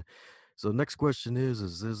the end. So next question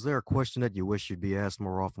is there a question that you wish you'd be asked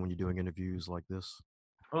more often when you're doing interviews like this?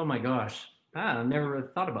 Oh my gosh. I never really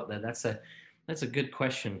thought about that. That's a good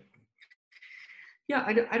question. Yeah,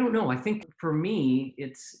 I don't know. I think for me,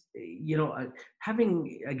 it's,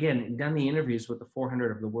 having, again, done the interviews with the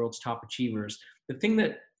 400 of the world's top achievers, the thing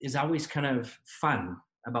that is always kind of fun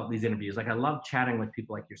about these interviews, like I love chatting with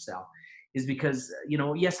people like yourself, is because,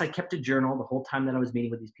 yes, I kept a journal the whole time that I was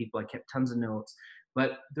meeting with these people. I kept tons of notes,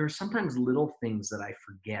 but there are sometimes little things that I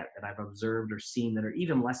forget that I've observed or seen that are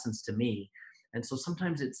even lessons to me. And so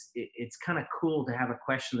sometimes it's kind of cool to have a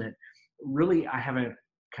question that really I haven't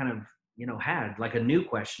kind of had, like a new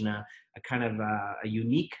question, a kind of a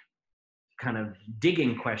unique kind of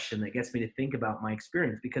digging question that gets me to think about my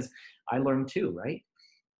experience, because I learn too, right?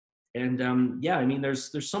 And yeah, I mean,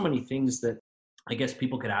 there's so many things that I guess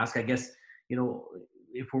people could ask. I guess, you know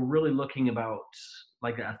if we're really looking about,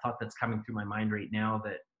 like, a thought that's coming through my mind right now,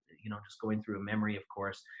 that, just going through a memory, of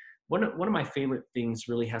course, one of my favorite things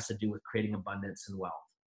really has to do with creating abundance and wealth,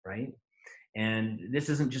 right? And this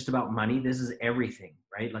isn't just about money. This is everything,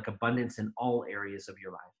 right? Like abundance in all areas of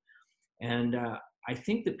your life. And I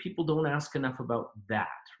think that people don't ask enough about that,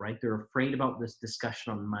 right? They're afraid about this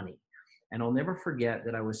discussion on money. And I'll never forget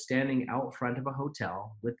that I was standing out front of a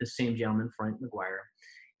hotel with the same gentleman, Frank McGuire.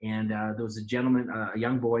 And there was a gentleman, a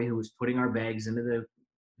young boy, who was putting our bags into the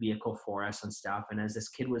vehicle for us and stuff. And as this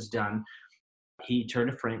kid was done, he turned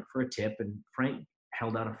to Frank for a tip, and Frank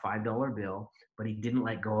held out a $5 bill, but he didn't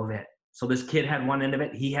let go of it. So this kid had one end of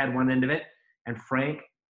it, he had one end of it, and Frank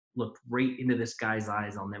looked right into this guy's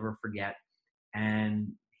eyes. I'll never forget. And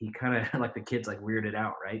he kind of like, the kid's like weirded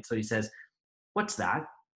out, right? So he says, "What's that?"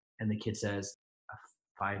 And the kid says,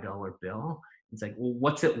 "A $5 bill." He's like, "Well,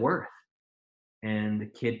 what's it worth?" And the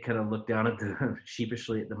kid kind of looked down at the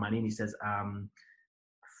sheepishly at the money, and he says,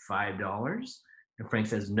 $5. And Frank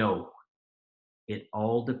says, "No, It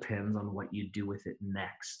all depends on what you do with it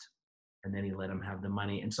next. And then he let him have the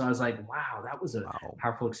money. And so I was like, wow, that was a Wow.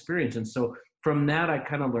 powerful experience. And so from that, I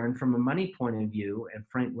kind of learned from a money point of view. And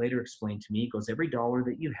Frank later explained to me, he goes, every dollar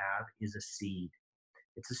that you have is a seed.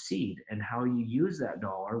 It's a seed, and how you use that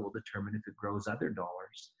dollar will determine if it grows other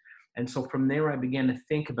dollars. And so from there, I began to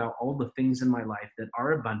think about all the things in my life that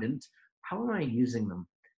are abundant. How am I using them?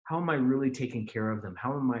 How am I really taking care of them?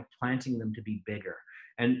 How am I planting them to be bigger?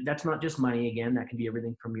 And that's not just money. Again, that can be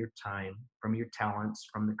everything from your time, from your talents,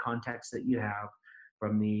 from the contacts that you have,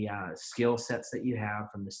 from the skill sets that you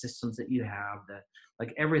have, from the systems that you have, the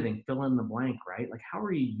like everything, fill in the blank, right? Like, how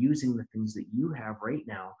are you using the things that you have right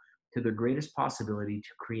now to the greatest possibility to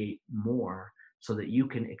create more so that you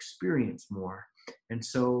can experience more? And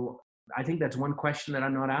so I think that's one question that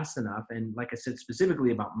I'm not asked enough. And like I said,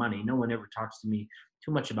 specifically about money, no one ever talks to me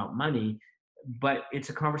too much about money, but it's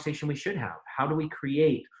a conversation we should have. How do we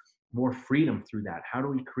create more freedom through that? How do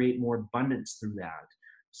we create more abundance through that?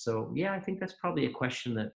 So, yeah, I think that's probably a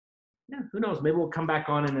question that, yeah, who knows? Maybe we'll come back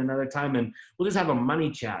on in another time and we'll just have a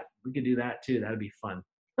money chat. We could do that too. That'd be fun.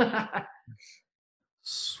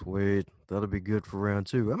 Sweet. That'll be good for round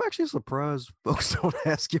two. I'm actually surprised folks don't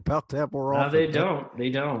ask you about that more No, often. they don't. They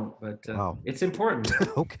don't. But Wow. it's important.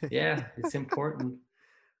 Okay. Yeah, it's important.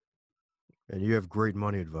 And you have great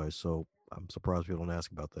money advice, so I'm surprised people don't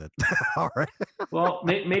ask about that. All right. Well,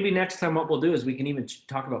 maybe next time what we'll do is we can even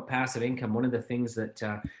talk about passive income. One of the things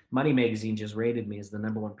that Money Magazine just rated me as the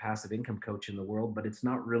 #1 passive income coach in the world, but it's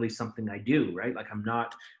not really something I do, right? Like, I'm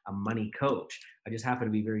not a money coach. I just happen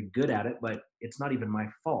to be very good at it, but it's not even my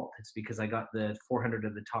fault. It's because I got the 400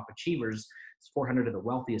 of the top achievers, 400 of the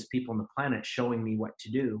wealthiest people on the planet showing me what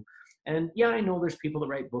to do. And yeah, I know there's people that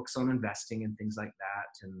write books on investing and things like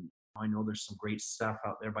that. And I know there's some great stuff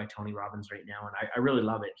out there by Tony Robbins right now, and I really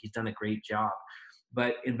love it. He's done a great job.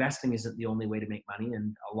 But investing isn't the only way to make money.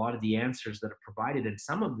 And a lot of the answers that are provided in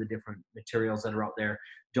some of the different materials that are out there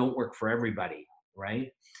don't work for everybody,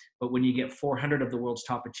 right? But when you get 400 of the world's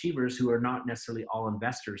top achievers who are not necessarily all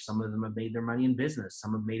investors, some of them have made their money in business,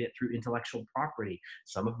 some have made it through intellectual property,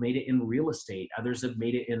 some have made it in real estate, others have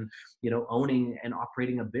made it in, owning and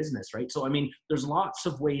operating a business, right? So, I mean, there's lots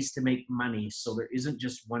of ways to make money. So there isn't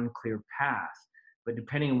just one clear path. But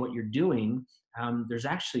depending on what you're doing, there's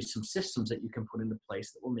actually some systems that you can put into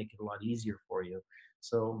place that will make it a lot easier for you.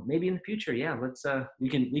 So maybe in the future, yeah, let's we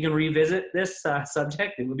can revisit this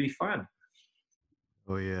subject. It would be fun.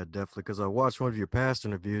 Oh yeah, definitely. Because I watched one of your past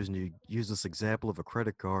interviews, and you use this example of a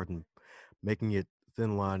credit card and making it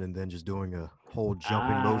thin line, and then just doing a whole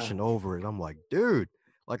jumping Ah, motion over it. I'm like, dude,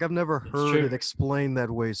 like I've never it's heard it true. explained that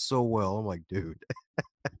way so well. I'm like, dude.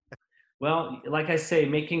 Well, like I say,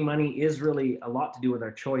 making money is really a lot to do with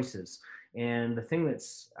our choices. And the thing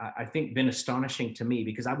that's, I think, been astonishing to me,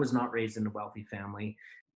 because I was not raised in a wealthy family.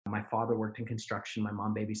 My father worked in construction. My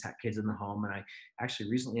mom babysat kids in the home. And I actually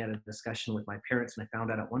recently had a discussion with my parents, and I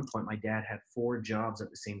found out at one point my dad had 4 jobs at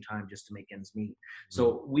the same time just to make ends meet. Mm.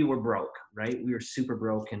 So we were broke, right? We were super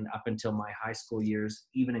broke. And up until my high school years,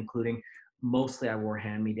 even including, mostly I wore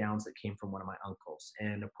hand me downs that came from one of my uncles.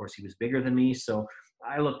 And of course, he was bigger than me. So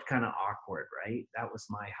I looked kind of awkward, right? That was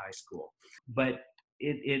my high school. But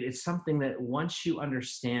it's something that once you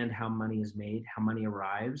understand how money is made, how money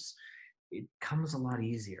arrives, it comes a lot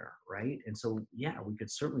easier, right? And so, yeah, we could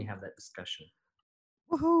certainly have that discussion.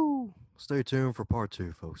 Woohoo! Stay tuned for part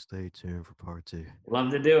two, folks. Stay tuned for part two. Love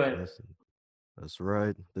to do it. Listen, that's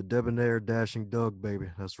right. The debonair dashing Doug, baby.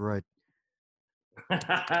 That's right.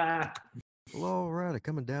 Well, all right.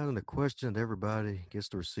 Coming down to the question that everybody gets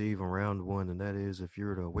to receive on round one, and that is if you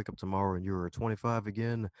were to wake up tomorrow and you were 25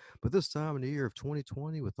 again, but this time in the year of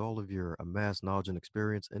 2020, with all of your amassed knowledge and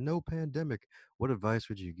experience and no pandemic, what advice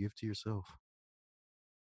would you give to yourself?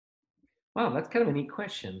 Wow, that's kind of a neat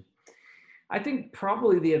question. I think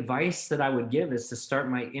probably the advice that I would give is to start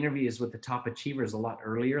my interviews with the top achievers a lot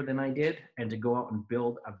earlier than I did, and to go out and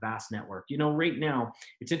build a vast network. Right now,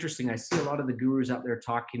 it's interesting. I see a lot of the gurus out there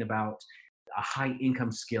talking about a high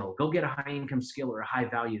income skill. Go get a high income skill or a high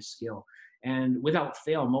value skill. And without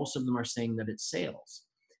fail, most of them are saying that it's sales.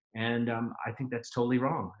 And I think that's totally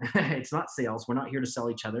wrong. It's not sales. We're not here to sell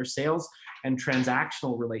each other. Sales and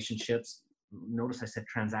transactional relationships, notice I said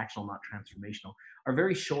transactional, not transformational, are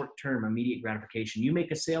very short term, immediate gratification. You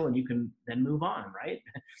make a sale and you can then move on, right?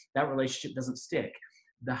 That relationship doesn't stick.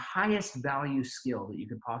 The highest value skill that you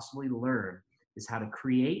could possibly learn is how to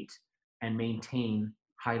create and maintain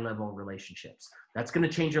high level relationships. That's going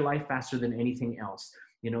to change your life faster than anything else.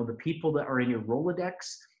 The people that are in your Rolodex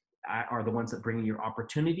are the ones that bring you your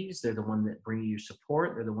opportunities. They're the ones that bring you your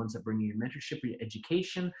support. They're the ones that bring you your mentorship, your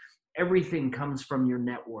education. Everything comes from your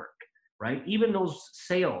network, right? Even those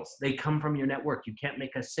sales, they come from your network. You can't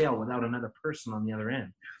make a sale without another person on the other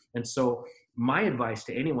end. And so my advice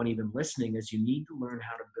to anyone even listening is you need to learn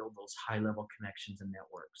how to build those high level connections and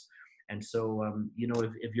networks. And so,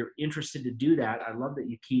 if you're interested to do that, I love that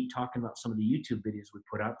you keep talking about some of the YouTube videos we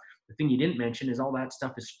put up. The thing you didn't mention is all that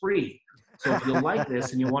stuff is free. So if you like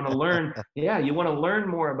this and you want to learn, yeah, you want to learn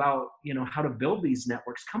more about, how to build these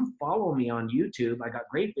networks, come follow me on YouTube. I got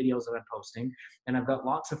great videos that I'm posting, and I've got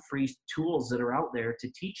lots of free tools that are out there to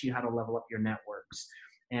teach you how to level up your networks.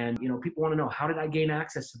 And, people want to know, how did I gain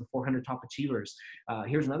access to the 400 top achievers?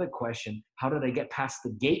 Here's another question. How did I get past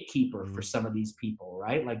the gatekeeper for some of these people,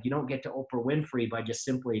 right? Like, you don't get to Oprah Winfrey by just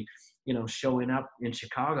simply, showing up in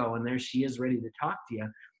Chicago and there she is ready to talk to you.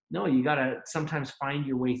 No, you got to sometimes find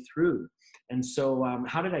your way through. And so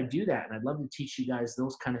how did I do that? And I'd love to teach you guys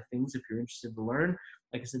those kind of things if you're interested to learn.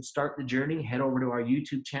 Like I said, start the journey, head over to our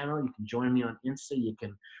YouTube channel. You can join me on Insta. You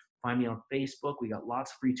can find me on Facebook. We got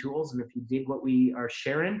lots of free tools. And if you dig what we are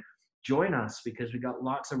sharing, join us, because we got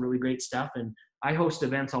lots of really great stuff. And I host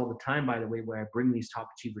events all the time, by the way, where I bring these top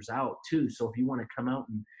achievers out too. So if you want to come out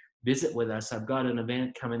and visit with us, I've got an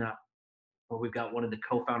event coming up where we've got one of the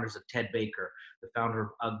co-founders of Ted Baker, the founder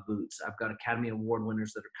of UGG Boots. I've got Academy Award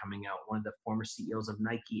winners that are coming out, one of the former CEOs of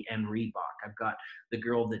Nike and Reebok. I've got the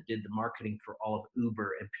girl that did the marketing for all of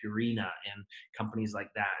Uber and Purina and companies like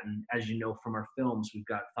that. And as you know from our films, we've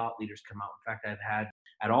got thought leaders come out. In fact, I've had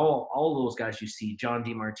at all those guys you see, John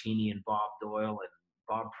Demartini and Bob Doyle and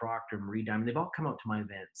Bob Proctor, Marie Diamond, they've all come out to my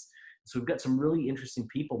events. So we've got some really interesting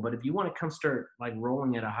people. But if you want to come start like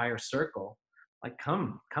rolling at a higher circle, like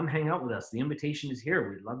come hang out with us. The invitation is here.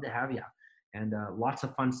 We'd love to have you. And lots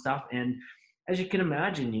of fun stuff. And as you can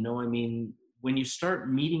imagine, when you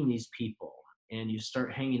start meeting these people and you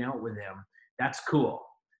start hanging out with them, that's cool.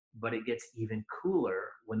 But it gets even cooler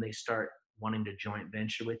when they start wanting to joint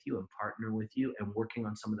venture with you and partner with you and working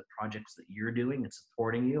on some of the projects that you're doing and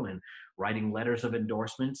supporting you and writing letters of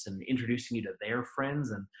endorsements and introducing you to their friends.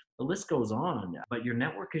 And the list goes on. But your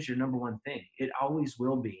network is your number one thing. It always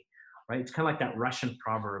will be. Right? It's kind of like that Russian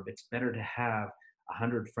proverb. It's better to have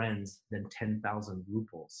 100 friends than 10,000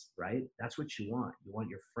 rubles, right? That's what you want. You want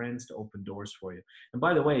your friends to open doors for you. And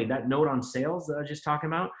by the way, that note on sales that I was just talking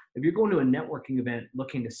about, if you're going to a networking event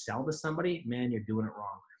looking to sell to somebody, man, you're doing it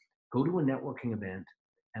wrong. Go to a networking event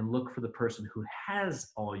and look for the person who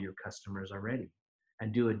has all your customers already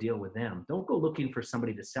and do a deal with them. Don't go looking for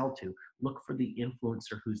somebody to sell to. Look for the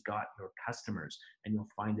influencer who's got your customers, and you'll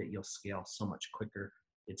find that you'll scale so much quicker.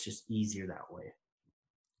 It's just easier that way.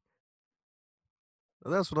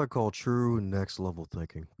 That's what I call true next level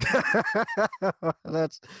thinking.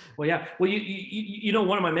 That's Well, yeah. Well,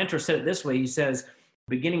 one of my mentors said it this way. He says,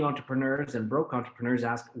 beginning entrepreneurs and broke entrepreneurs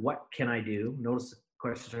ask, what can I do? Notice the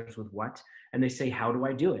question starts with what, and they say, how do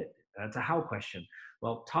I do it? That's a how question.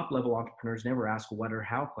 Well, top level entrepreneurs never ask what or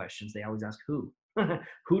how questions. They always ask who.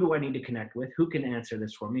 Who do I need to connect with? Who can answer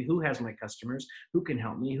this for me? Who has my customers? Who can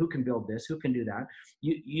help me? Who can build this? Who can do that?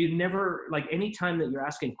 You never, like, anytime that you're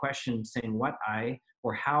asking questions saying what I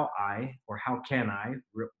or how can I,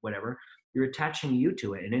 whatever, you're attaching you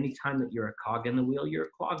to it. And anytime that you're a cog in the wheel, you're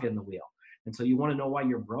a clog in the wheel. And so you want to know why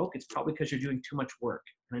you're broke? It's probably because you're doing too much work.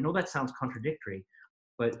 And I know that sounds contradictory,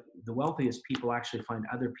 but the wealthiest people actually find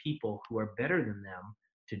other people who are better than them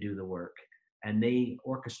to do the work. And they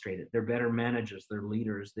orchestrate it. They're better managers, they're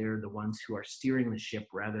leaders, they're the ones who are steering the ship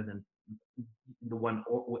rather than the one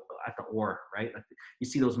at the oar, right? Like you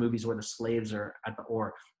see those movies where the slaves are at the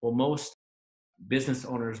oar. Well, most business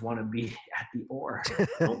owners want to be at the oar.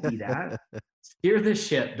 Don't be that. Steer the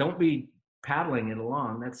ship. Don't be paddling it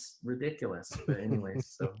along. That's ridiculous. But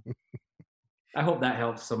anyways, so I hope that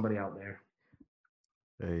helps somebody out there.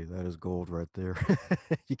 Hey, that is gold right there.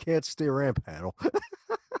 You can't steer and paddle.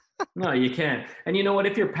 No, you can't. And you know what?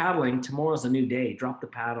 If you're paddling, tomorrow's a new day. Drop the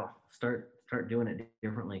paddle. Start doing it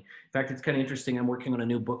differently. In fact, it's kind of interesting. I'm working on a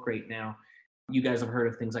new book right now. You guys have heard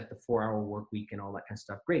of things like the 4-Hour Work Week and all that kind of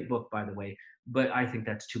stuff. Great book, by the way. But I think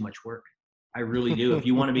that's too much work. I really do. If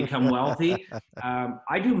you want to become wealthy,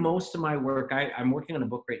 I do most of my work. I'm working on a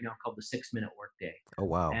book right now called The 6-Minute Workday. Oh,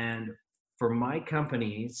 wow. And for my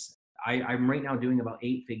companies, I'm right now doing about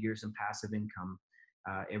 8 figures in passive income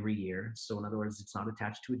every year. So in other words, it's not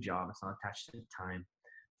attached to a job. It's not attached to time.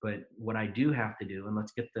 But what I do have to do, and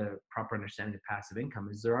let's get the proper understanding of passive income,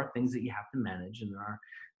 is there are things that you have to manage, and there are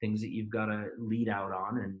things that you've got to lead out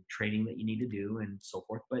on, and training that you need to do, and so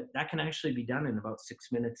forth. But that can actually be done in about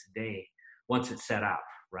 6 minutes a day once it's set up,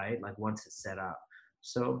 right? Like once it's set up.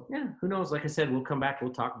 So yeah, who knows? Like I said, we'll come back.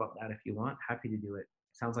 We'll talk about that if you want. Happy to do it.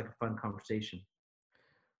 Sounds like a fun conversation.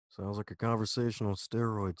 Sounds like a conversation on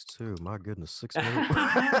steroids too. My goodness, 6 minutes.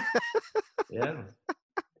 Yeah.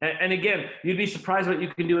 And again, you'd be surprised what you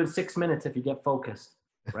can do in 6 minutes if you get focused,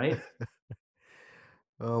 right?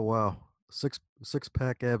 Oh wow. Six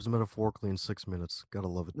pack abs metaphorically in 6 minutes. Gotta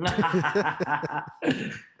love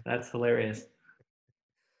it. That's hilarious.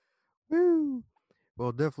 Woo!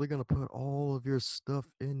 Well, definitely gonna put all of your stuff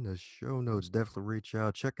in the show notes. Definitely reach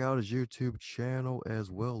out. Check out his YouTube channel as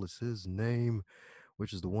well as his name,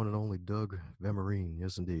 which is the one and only Doug Vermeeren.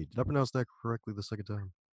 Yes, indeed. Did I pronounce that correctly the second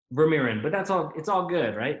time? Vermeeren, but that's all. It's all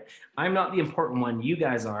good, right? I'm not the important one. You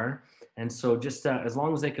guys are, and so just as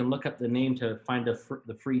long as they can look up the name to find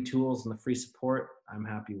the free tools and the free support, I'm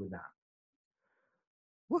happy with that.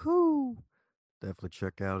 Woohoo! Definitely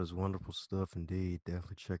check out his wonderful stuff. Indeed,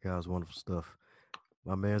 definitely check out his wonderful stuff.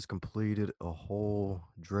 My man's completed a whole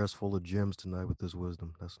dress full of gems tonight with his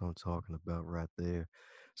wisdom. That's what I'm talking about right there.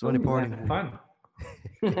 So, Well, any we've parting had words?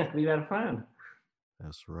 fun. We've had fun.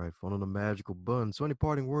 That's right, fun on a magical bun. So, any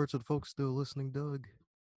parting words for the folks still listening, Doug?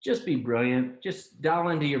 Just be brilliant. Just dial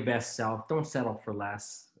into your best self. Don't settle for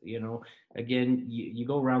less. Again, you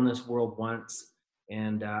go around this world once,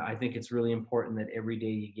 and I think it's really important that every day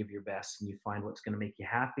you give your best and you find what's going to make you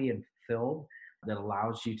happy and fulfilled, that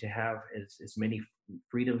allows you to have as many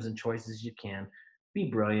freedoms and choices as you can. Be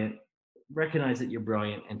brilliant. Recognize that you're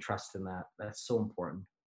brilliant and trust in that. That's so important.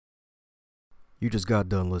 You just got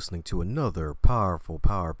done listening to another powerful,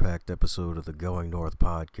 power packed episode of the Going North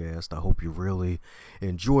podcast. I hope you really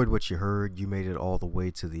enjoyed what you heard. You made it all the way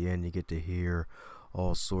to the end. You get to hear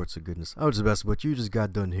all sorts of goodness. I was the best, but you just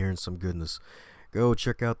got done hearing some goodness. Go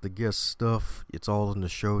check out the guest stuff. It's all in the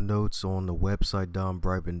show notes on the website,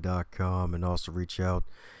 donbrightman.com, and also reach out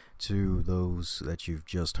to those that you've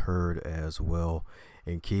just heard as well.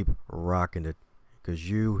 And keep rocking it, because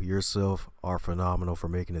you yourself are phenomenal for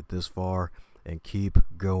making it this far. And keep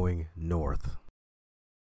going north.